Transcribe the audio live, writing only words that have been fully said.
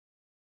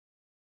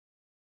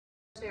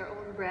their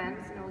own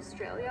brands in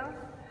Australia.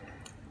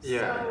 Yeah,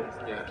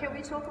 so, yeah. Can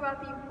we talk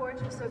about the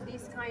importance of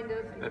these kind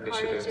of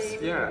initiatives?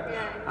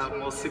 encouraging?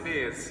 Well,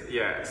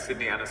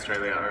 Sydney and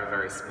Australia are a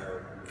very small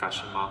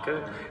fashion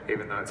market.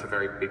 Even though it's a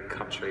very big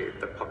country,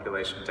 the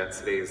population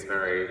density is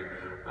very.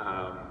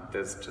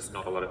 There's just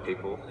not a lot of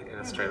people in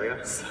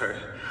Australia, so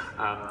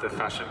the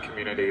fashion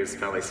community is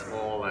fairly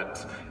small, and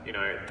you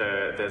know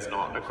there's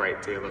not a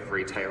great deal of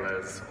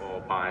retailers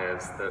or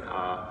buyers that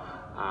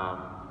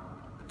are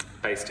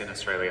based in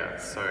Australia.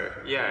 So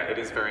yeah, it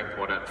is very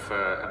important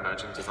for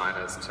emerging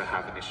designers to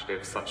have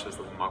initiatives such as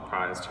the Mark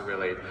Prize to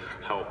really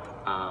help,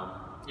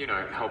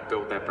 help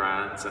build their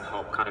brands and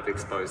help kind of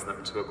expose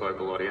them to a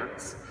global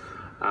audience.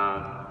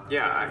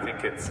 I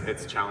think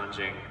it's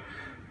challenging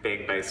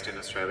being based in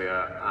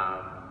Australia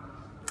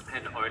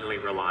and only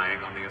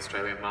relying on the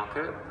Australian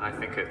market. I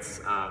think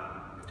it's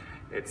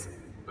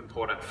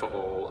important for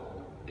all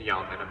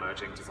young and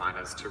emerging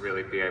designers to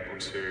really be able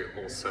to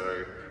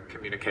also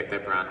communicate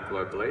their brand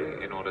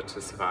globally in order to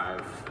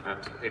survive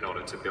and in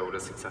order to build a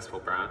successful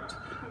brand.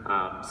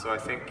 So I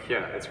think,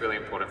 it's really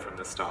important from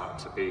the start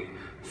to be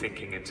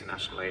thinking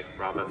internationally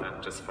rather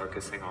than just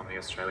focusing on the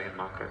Australian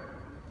market.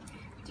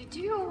 Did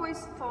you always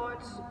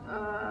thought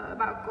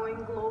about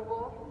going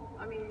global?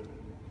 I mean,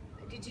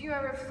 did you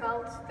ever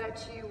felt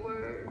that you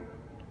were,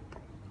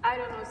 I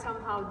don't know,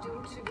 somehow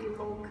doomed to be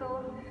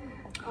local?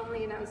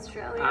 Only in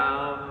Australia?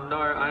 No,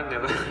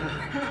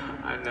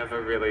 I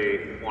never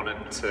really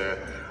wanted to,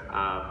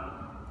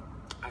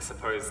 I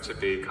suppose, to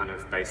be kind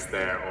of based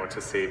there or to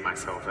see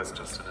myself as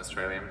just an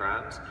Australian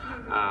brand.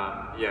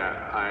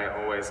 I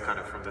always kind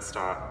of from the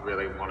start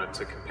really wanted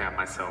to compare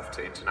myself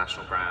to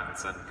international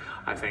brands, and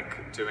I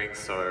think doing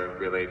so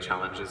really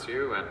challenges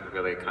you and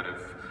really kind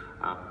of,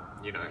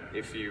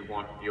 if you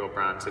want your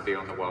brand to be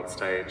on the world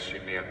stage, you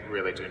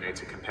really do need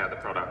to compare the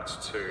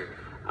product to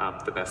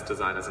the best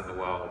designers in the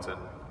world, and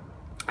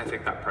I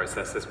think that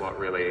process is what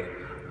really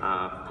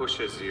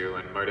pushes you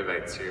and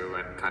motivates you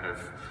and kind of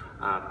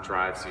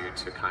drives you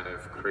to kind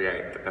of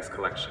create the best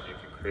collection you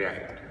can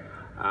create.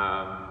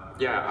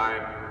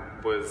 I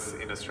was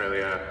in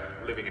Australia,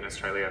 living in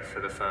Australia for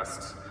the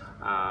first,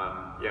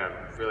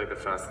 really the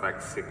first like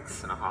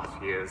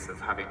 6.5 years of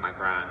having my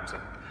brand,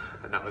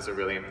 and that was a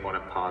really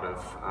important part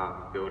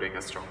of building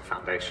a strong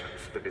foundation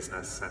for the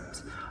business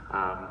and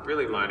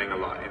really learning a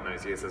lot in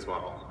those years as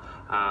well.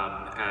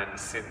 And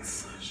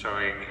since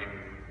showing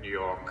in New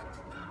York,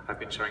 I've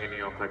been showing in New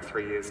York like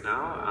 3 years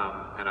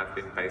now, and I've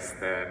been based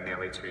there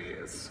nearly 2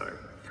 years. So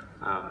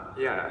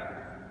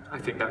I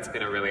think that's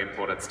been a really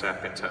important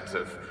step in terms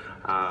of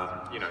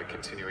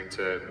continuing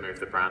to move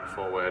the brand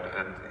forward,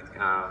 and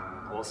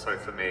also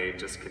for me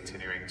just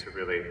continuing to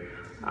really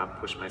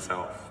push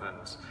myself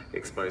and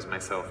expose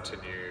myself to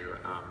new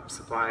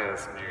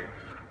suppliers,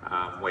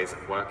 new ways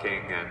of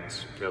working, and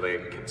really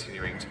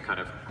continuing to kind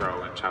of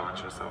grow and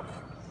challenge yourself.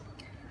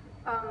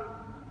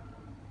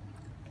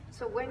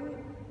 So when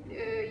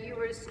you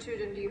were a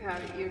student, you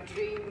had your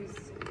dreams,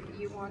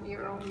 you want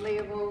your own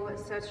label,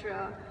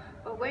 etc.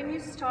 But when you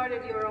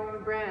started your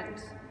own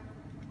brand,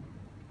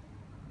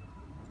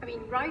 I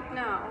mean, right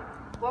now,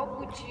 what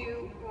would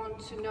you want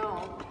to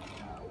know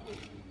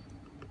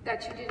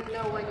that you didn't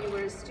know when you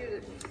were a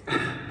student?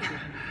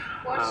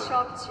 What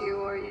shocked you,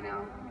 or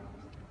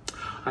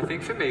I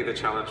think for me the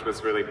challenge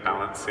was really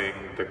balancing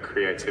the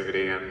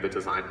creativity and the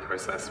design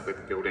process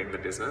with building the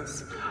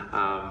business.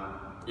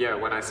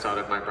 When I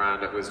started my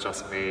brand, it was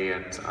just me,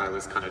 and I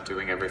was kind of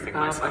doing everything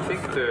myself. I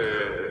think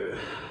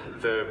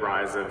the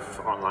rise of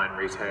online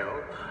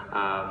retail,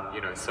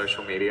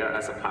 social media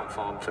as a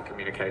platform for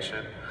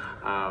communication,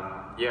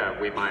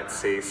 we might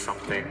see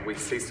something. We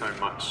see so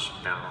much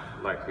now,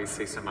 like we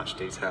see so much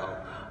detail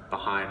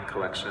behind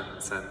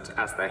collections, and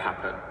as they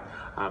happen,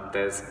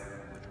 there's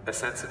a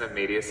sense of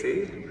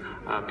immediacy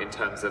in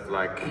terms of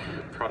like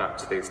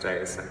product these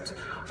days, and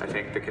I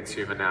think the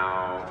consumer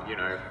now,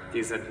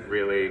 doesn't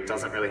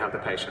really have the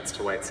patience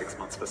to wait 6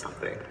 months for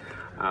something.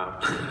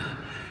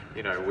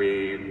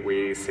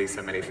 We see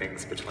so many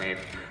things between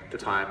the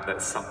time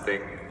that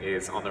something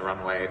is on the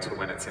runway to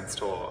when it's in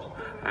store,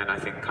 and I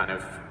think kind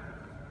of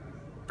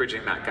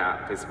bridging that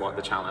gap is what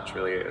the challenge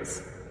really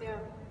is. Yeah.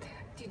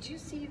 Did you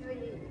see the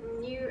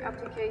new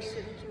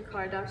application Kim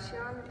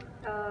Kardashian?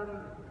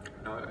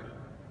 No.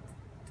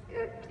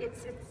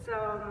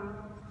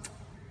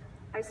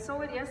 I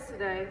saw it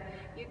yesterday.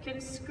 You can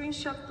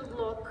screenshot the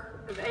look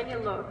of any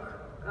look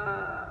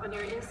on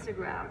your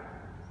Instagram,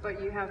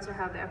 but you have to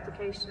have the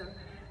application,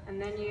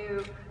 and then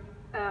you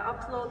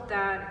upload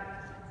that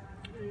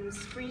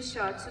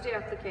screenshot to the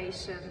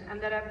application,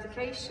 and that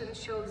application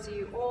shows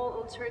you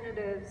all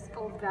alternatives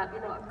of that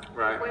look,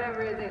 right?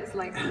 Whatever it is,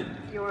 like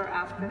your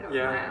outfit or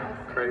my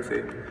outfit.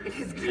 Crazy. It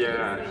is crazy.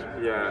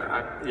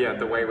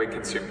 The way we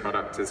consume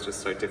product is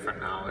just so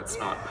different now. It's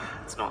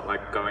not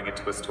like going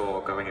into a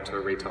store, going into a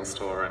retail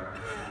store and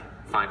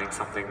finding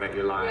something that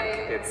you like.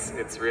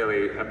 It's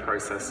really a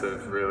process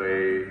of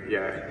really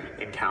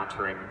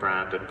encountering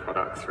brand and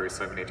product through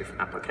so many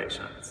different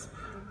applications.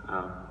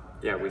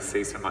 yeah, we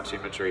see so much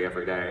imagery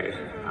every day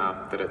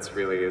that it's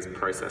really is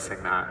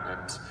processing that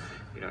and,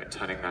 you know,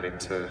 turning that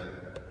into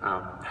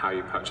how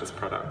you purchase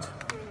product.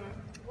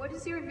 What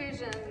is your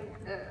vision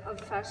of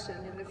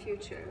fashion in the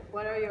future?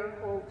 What are your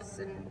hopes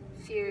and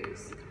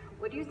fears?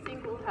 What do you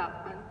think will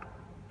happen?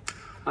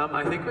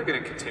 I think we're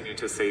going to continue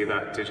to see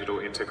that digital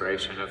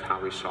integration of how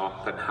we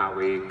shop and how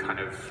we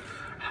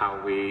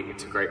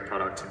integrate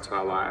product into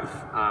our life.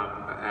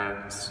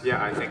 And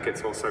yeah, I think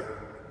it's also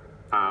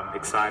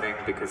exciting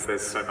because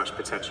there's so much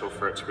potential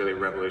for it to really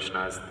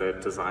revolutionize the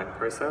design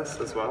process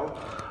as well.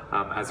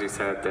 As you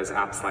said, there's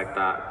apps like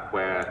that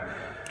where,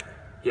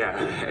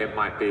 yeah, it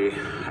might be,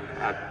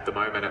 at the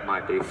moment it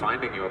might be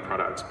finding you a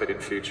product, but in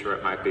future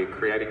it might be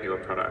creating you a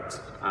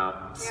product.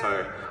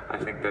 So I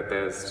think that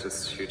there's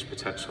just huge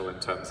potential in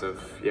terms of,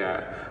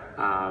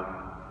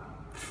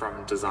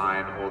 from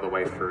design all the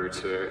way through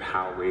to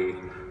how we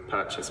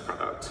purchase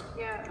product.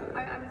 Yeah,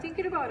 I'm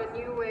thinking about a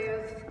new way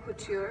of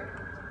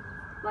couture,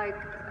 like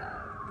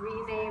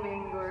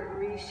renaming or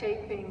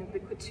reshaping the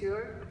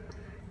couture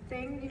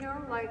thing, you know,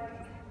 like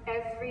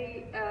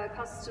every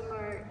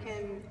customer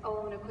can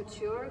own a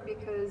couture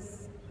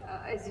because,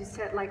 as you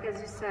said,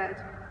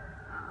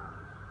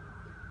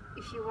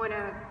 if you want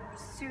a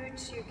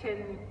suit, you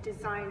can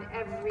design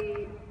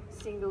every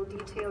single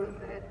detail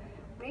of it.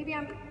 Maybe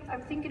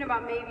I'm thinking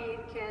about maybe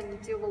it can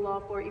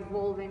develop or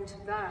evolve into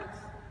that,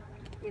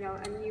 you know,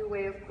 a new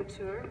way of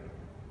couture.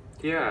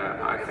 Yeah,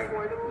 I think,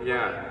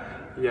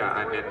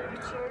 I mean,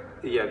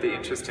 the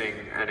interesting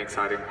and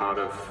exciting part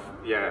of,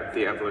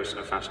 the evolution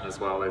of fashion as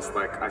well is,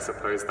 like, I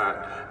suppose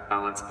that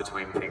balance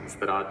between things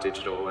that are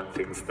digital and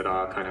things that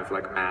are kind of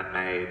like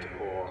man-made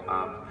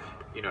or,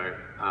 you know,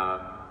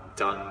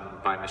 done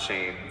by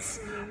machines,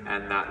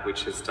 and that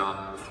which is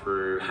done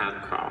through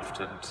handcraft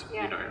and,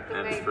 you know,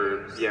 and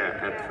through,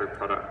 through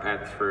product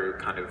and through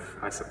kind of,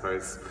 I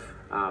suppose,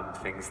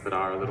 things that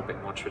are a little bit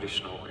more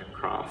traditional in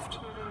craft.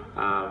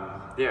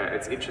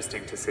 It's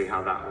interesting to see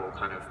how that will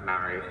kind of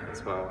marry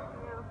as well.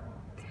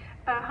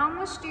 How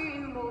much do you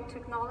involve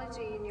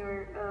technology in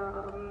your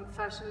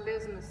fashion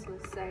business,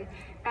 let's say?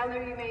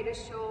 Ellery made a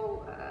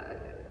show,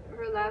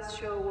 her last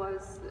show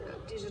was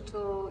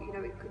digital, you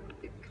know, it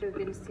could have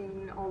been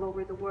seen all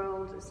over the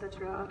world,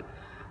 etc.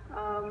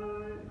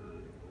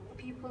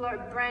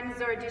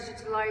 Brands are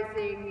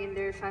digitalizing in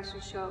their fashion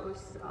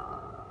shows.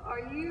 Are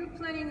you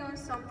planning on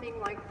something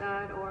like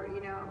that, or,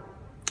 you know?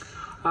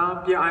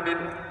 I mean,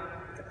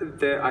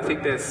 I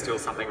think there's still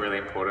something really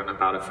important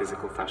about a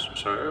physical fashion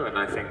show, and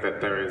I think that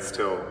there is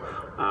still,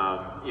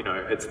 you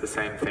know, it's the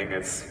same thing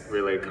as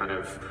really kind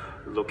of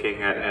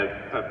looking at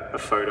a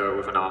photo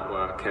of an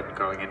artwork and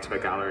going into a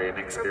gallery and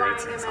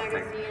experiencing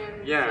something.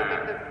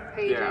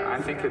 I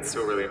think it's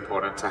still really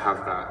important to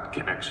have that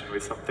connection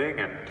with something,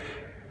 and,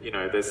 you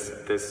know,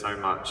 there's so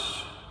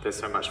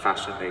much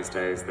fashion these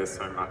days. There's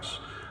so much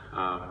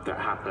that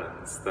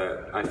happens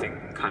that I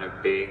think kind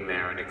of being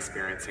there and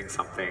experiencing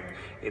something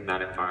in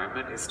that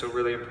environment is still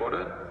really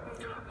important.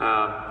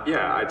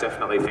 I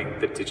definitely think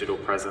the digital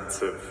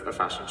presence of a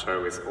fashion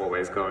show is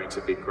always going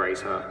to be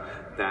greater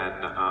than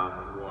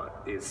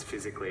what is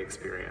physically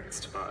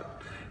experienced.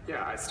 But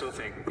yeah, I still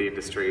think the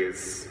industry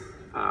is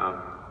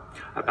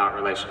about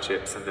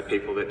relationships and the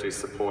people that do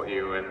support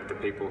you and the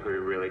people who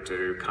really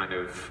do kind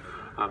of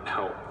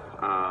help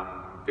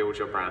build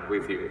your brand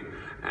with you.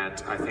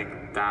 And I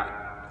think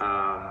that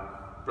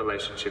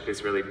relationship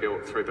is really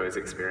built through those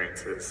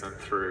experiences and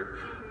through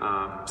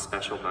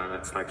special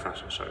moments like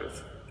fashion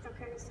shows.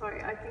 Okay,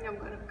 sorry, I think I'm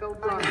going to go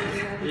blind.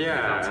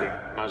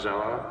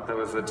 Margiela, there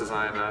was a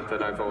designer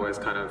that I've always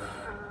kind of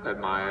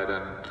admired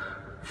and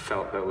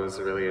felt that was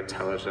really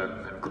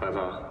intelligent and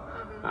clever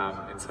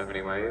in so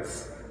many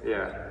ways.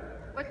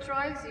 What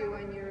drives you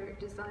when you're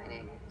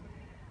designing?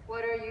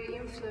 What are you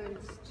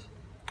influenced?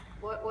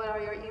 What are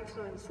your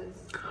influences?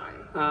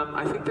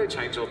 I think they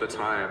change all the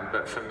time,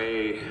 but for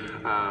me,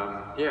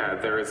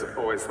 there is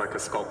always like a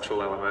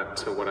sculptural element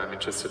to what I'm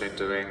interested in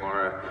doing,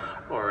 or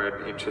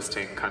an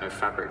interesting kind of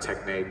fabric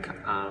technique.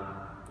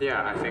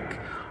 I think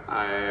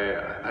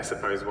I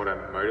suppose what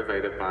I'm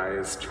motivated by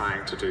is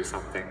trying to do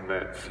something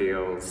that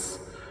feels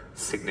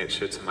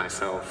signature to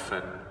myself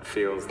and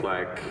feels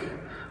like,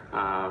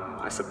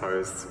 I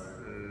suppose,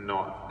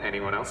 not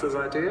anyone else's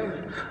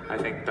idea. I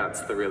think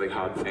that's the really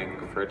hard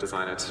thing for a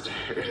designer to do,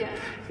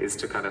 is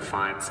to kind of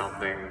find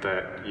something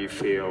that you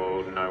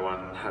feel no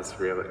one has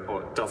really,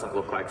 or doesn't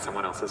look like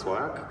someone else's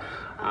work,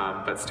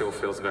 but still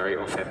feels very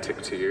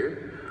authentic to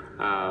you.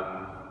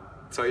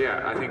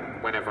 I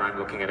think whenever I'm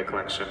looking at a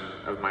collection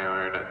of my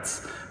own,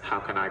 it's how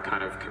can I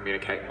kind of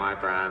communicate my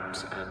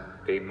brand and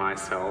be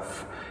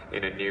myself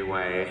in a new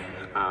way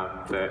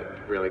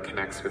that really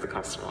connects with the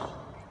customer.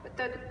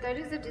 That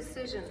is a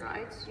decision,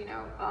 right? You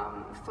know,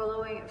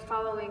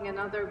 following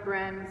another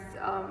brand's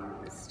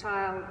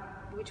style,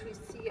 which we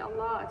see a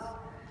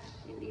lot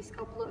in these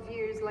couple of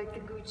years, like the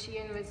Gucci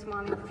and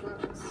Wisman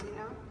influence, you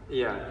know?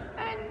 Yeah.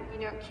 And, you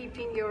know,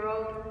 keeping your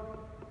own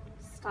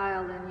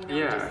style and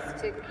just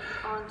stick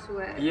onto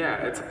it.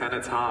 Yeah,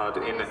 it's hard.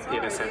 In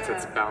a sense, yeah.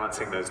 it's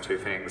balancing those two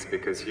things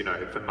because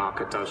the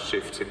market does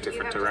shift in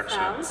different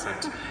directions,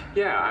 and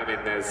I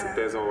mean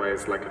there's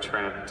always like a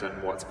trend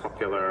and what's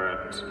popular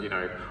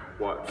and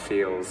what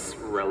feels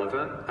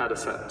relevant at a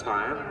certain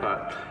time.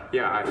 But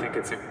I think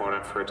it's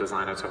important for a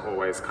designer to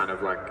always kind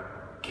of like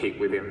keep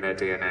within their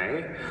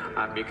DNA.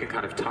 You can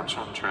kind of touch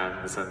on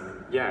trends,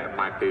 and it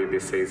might be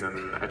this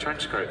season a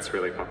trench coat's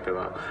really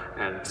popular,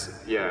 and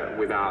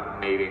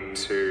without needing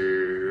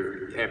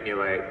to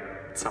emulate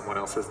someone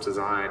else's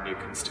design, you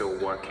can still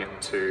work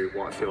into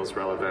what feels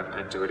relevant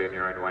and do it in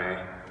your own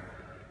way.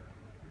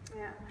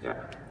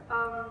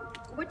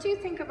 What do you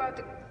think about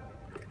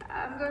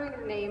I'm going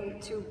to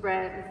name two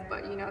brands,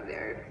 but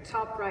they're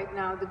top right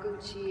now, the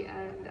Gucci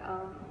and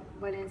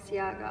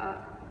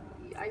Balenciaga.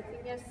 I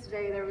think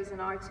yesterday there was an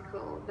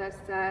article that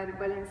said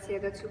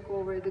Balenciaga took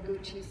over the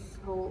Gucci's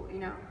whole,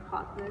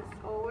 hotness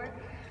over.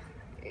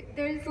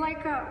 There's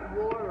like a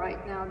war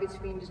right now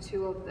between the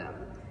two of them,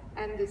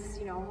 and this,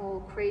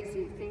 whole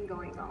crazy thing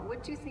going on.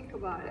 What do you think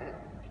about it?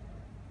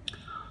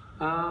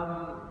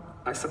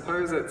 I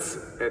suppose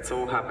it's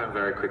all happened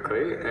very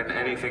quickly, and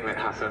anything that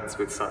happens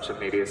with such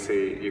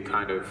immediacy, you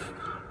kind of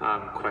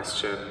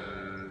question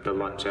the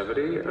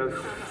longevity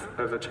of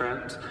a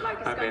trend. Like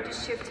it's going to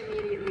shift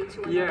immediately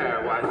to another.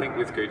 Yeah, well, I think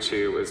with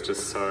Gucci it was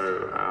just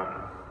so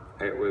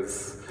it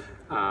was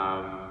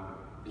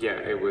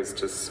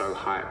just so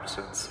hyped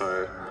and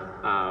so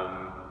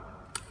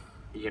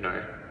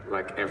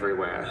like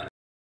everywhere.